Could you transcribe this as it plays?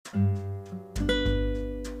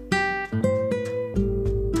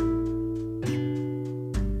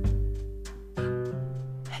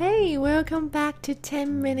Welcome back to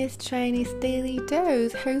 10 Minutes Chinese Daily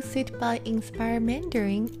Dose, hosted by Inspire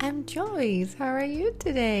Mandarin. I'm Joyce. How are you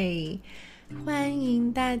today? 欢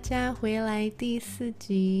迎大家回来第4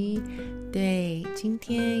集。对，今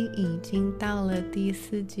天已经到了第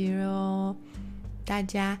4集了。大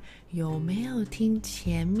家有没有听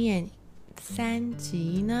前面3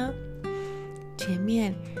集呢？前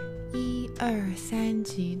面1、2、3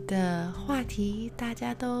集的话题大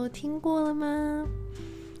家都听过了吗？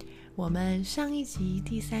我们上一集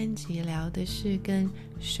第3集聊的是跟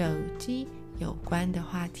手机有关的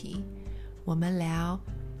话题，我们聊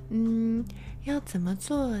要怎么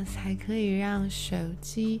做才可以让手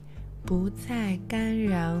机不再干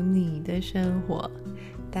扰你的生活。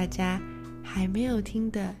大家还没有听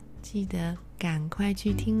的记得赶快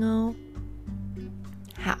去听哦。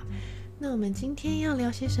好，那我们今天要聊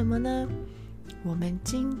些什么呢？我们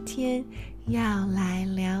今天要来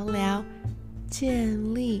聊聊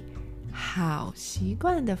建立好习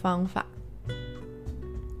惯的方法。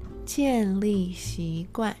建立习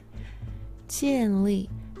惯，建立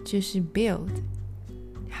就是 build。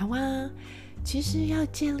 好啊，其实要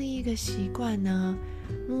建立一个习惯呢，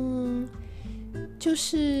就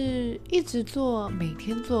是一直做，每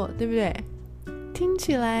天做，对不对？听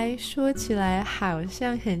起来说起来好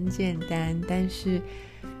像很简单，但是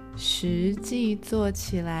实际做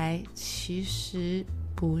起来其实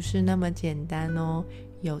不是那么简单哦，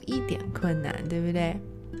有一点困难，对不对？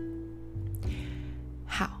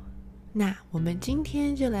好，那我们今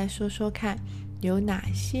天就来说说看，有哪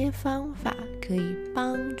些方法可以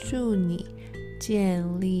帮助你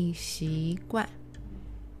建立习惯。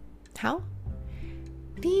好，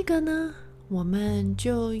第一个呢，我们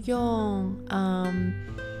就用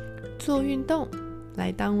做运动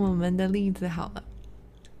来当我们的例子好了。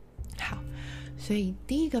好，所以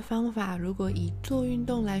第一个方法，如果以做运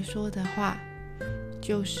动来说的话，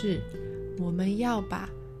就是我们要把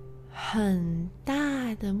很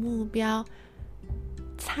大的目标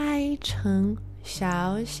拆成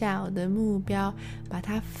小小的目标，把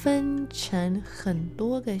它分成很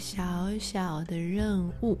多个小小的任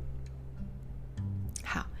务。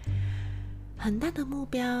好，很大的目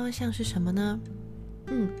标像是什么呢？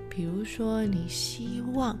比如说你希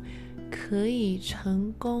望可以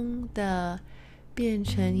成功的变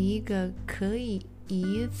成一个可以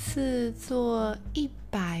一次做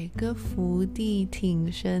100个伏地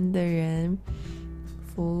挺身的人。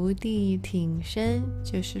伏地挺身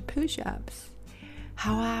就是 push-ups。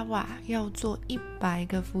 好啊，哇，要做100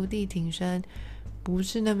个伏地挺身不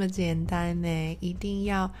是那么简单呢，一定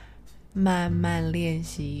要慢慢练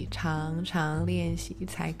习，常常练习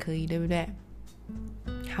才可以，对不对？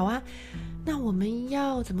好啊，那我们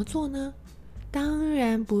要怎么做呢？当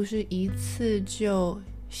然不是一次就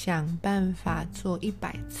想办法做100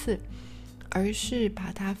次，而是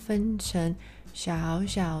把它分成小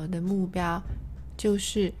小的目标，就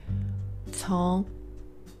是从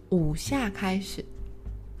5下开始。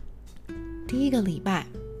第一个礼拜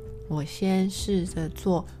我先试着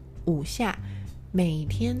做5下，每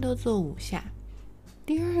天都做5下。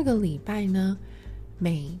第二个礼拜呢，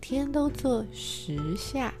每天都做10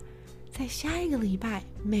下。在下一个礼拜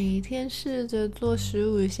每天试着做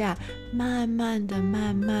15下，慢慢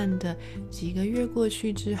的几个月过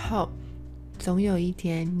去之后，总有一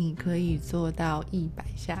天你可以做到100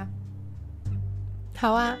下。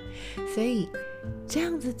好啊，所以这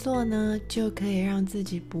样子做呢，就可以让自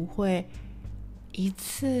己不会一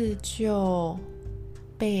次就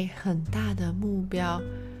被很大的目标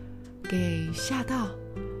给吓到，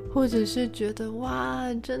或者是觉得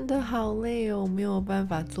哇，真的好累哦，没有办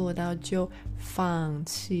法做到就放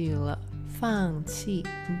弃了，放弃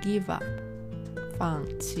give up， 放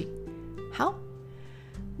弃。好，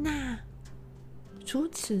那除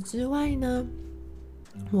此之外呢，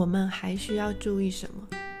我们还需要注意什么？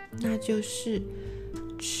那就是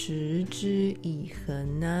持之以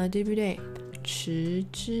恒啊，对不对？持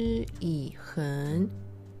之以恒，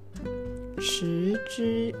持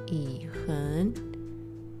之以恒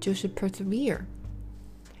就是 persevere。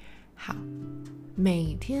 好，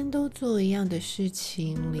每天都做一样的事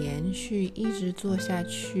情，连续一直做下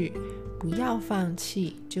去，不要放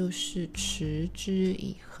弃，就是持之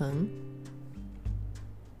以恒。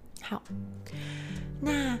好，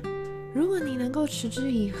那如果你能够持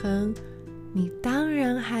之以恒，你当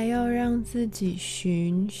然还要让自己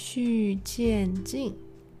循序渐进。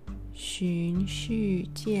循序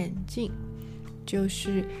渐进就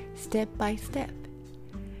是 step by step，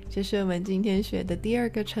 这是我们今天学的第2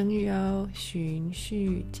个成语哦，循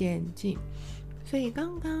序渐进。所以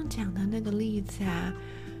刚刚讲的那个例子啊，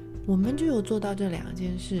我们就有做到这2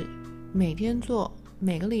件事，每天做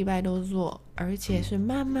每个礼拜都做，而且是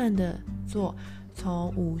慢慢的做，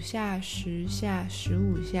从5下、10下、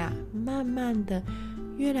15下，慢慢的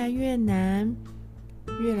越来越难，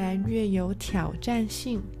越来越有挑战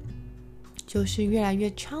性，就是越来越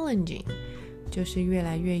challenging， 就是越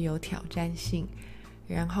来越有挑战性。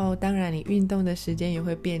然后当然你运动的时间也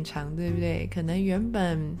会变长，对不对？可能原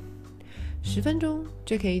本10分钟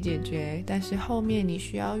就可以解决，但是后面你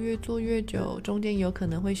需要越做越久，中间有可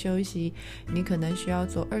能会休息，你可能需要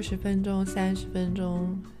做20分钟、30分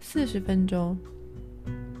钟、40分钟。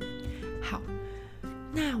好，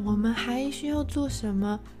那我们还需要做什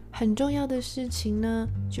么很重要的事情呢？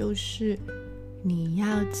就是你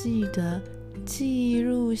要记得记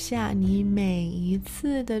录下你每一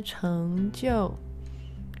次的成就。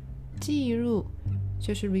记录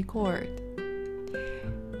就是 record，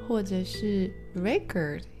 或者是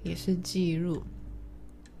record 也是记录。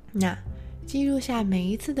那记录下每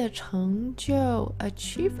一次的成就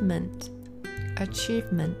achievement。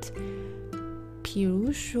 比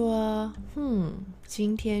如说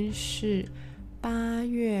今天是8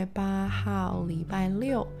月8号礼拜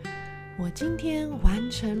六，我今天完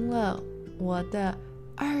成了我的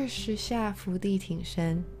20下伏地挺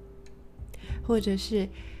身，或者是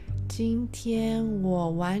今天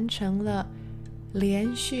我完成了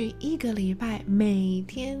连续1个礼拜每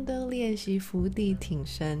天都练习伏地挺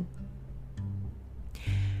身。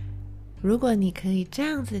如果你可以这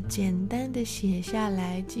样子简单的写下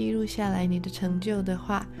来，记录下来你的成就的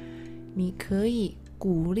话，你可以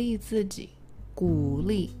鼓励自己，鼓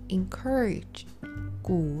励 encourage，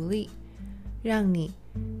 鼓励，让你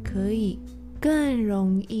可以更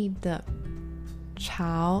容易的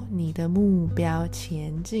朝你的目标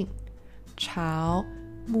前进，朝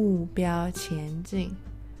目标前进，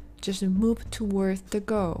就是 move towards the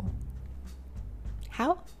goal。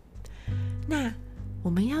 好，那我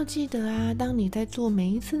们要记得啊，当你在做每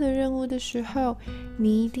一次的任务的时候，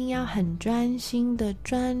你一定要很专心的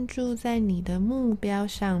专注在你的目标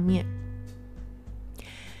上面。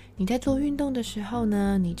你在做运动的时候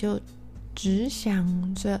呢，你就只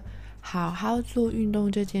想着好好做运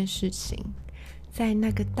动这件事情，在那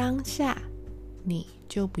个当下你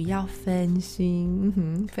就不要分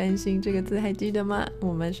心。分心这个字还记得吗？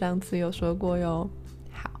我们上次有说过哟。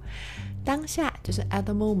好，当下就是 at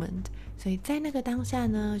the moment， 所以在那个当下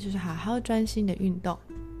呢，就是好好专心的运动，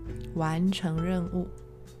完成任务。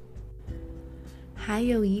还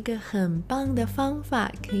有一个很棒的方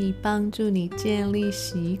法可以帮助你建立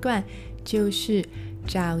习惯，就是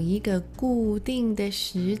找一个固定的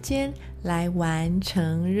时间来完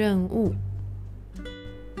成任务。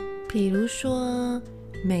比如说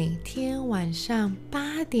每天晚上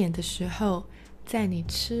8点的时候，在你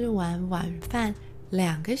吃完晚饭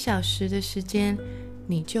2个小时的时间，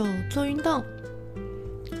你就做运动，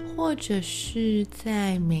或者是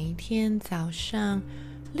在每天早上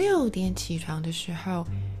6点起床的时候，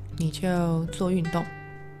你就做运动。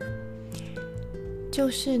就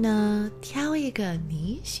是呢，挑一个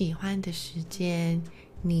你喜欢的时间，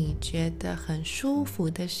你觉得很舒服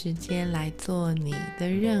的时间来做你的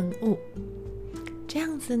任务。这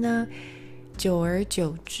样子呢，久而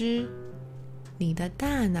久之，你的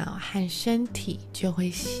大脑和身体就会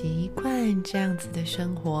习惯这样子的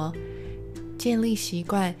生活，建立习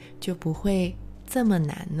惯就不会这么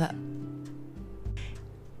难了。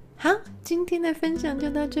好，今天的分享就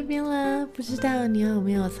到这边了。不知道你有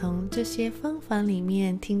没有从这些方法里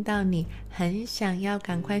面听到你很想要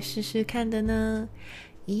赶快试试看的呢？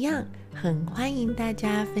一样，很欢迎大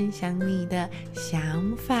家分享你的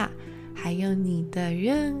想法，还有你的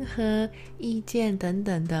任何意见等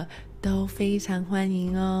等的，都非常欢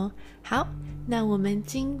迎哦。好，那我们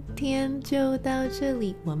今天就到这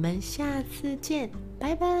里，我们下次见，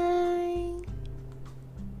拜拜。